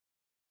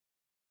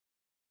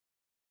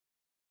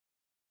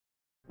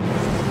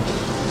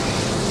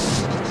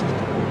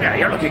Now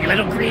you're looking a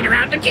little green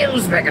around the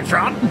gills,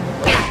 Megatron.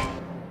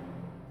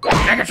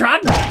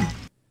 Megatron?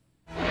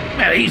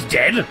 Well, he's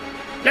dead.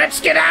 Let's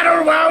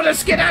skedaddle while the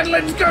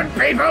skedaddling's good,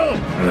 people!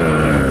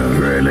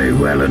 Really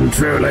well and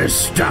truly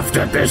stuffed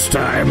at this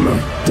time.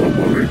 Don't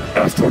worry,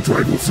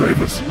 Astrotrain will save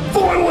us.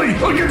 Finally,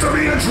 I get to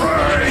be a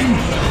train!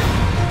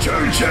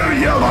 Choo-choo,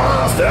 you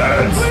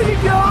bastards! Where you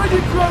going,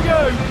 you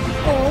Groggo?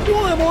 Oh,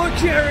 why am I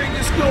carrying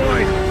this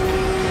guy?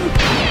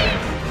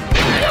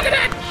 Look at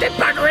that! They're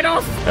buggering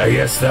off! I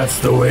guess that's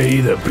the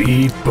way the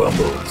beat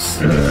bumbles.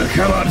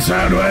 Come on,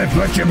 Soundwave,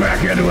 put your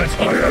back into it.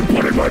 I am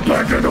putting my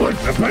back into it.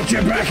 Put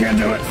your back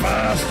into it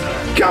fast.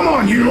 Come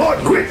on, you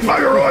lot, quit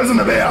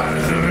buggerizing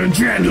about.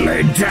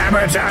 Gently, damn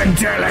it, I'm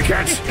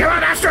delicate. Come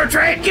on,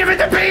 Astrotrain, give it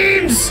the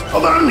beans!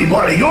 I've only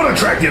bloody got a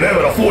Tractive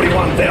Effort of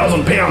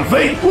 41,000 pound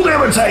feet. We'll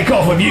never take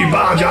off with you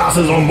barge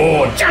asses on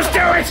board. Just do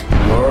it!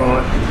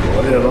 Alright,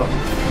 whatever.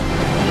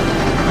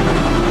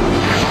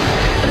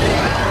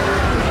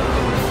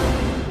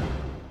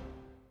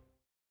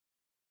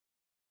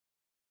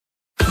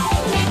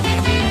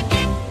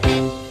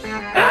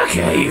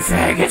 Okay, you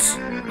faggots.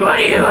 What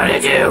do you want to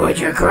do with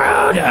your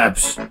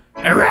grown-ups?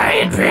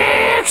 Orion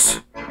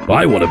pics?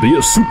 I want to be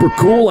a super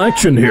cool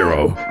action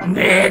hero.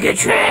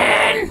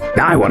 Megatron?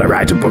 I want to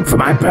write a book for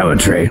my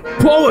poetry.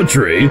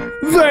 Poetry?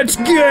 That's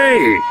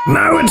gay!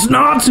 No, it's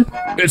not!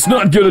 It's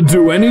not gonna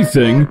do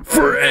anything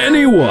for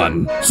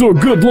anyone. So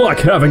good luck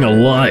having a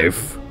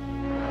life.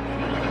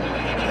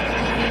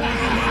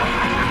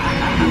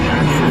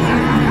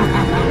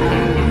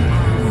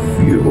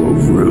 You will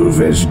rue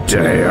this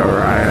day,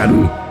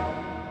 Orion.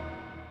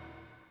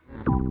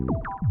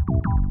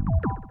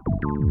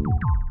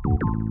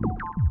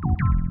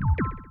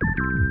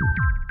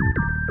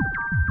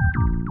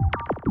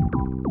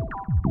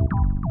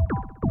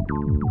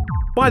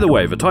 By the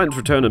way, the Titans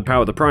Return and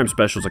Power the Prime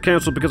specials are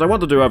cancelled because I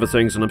want to do other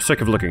things and I'm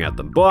sick of looking at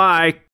them. Bye!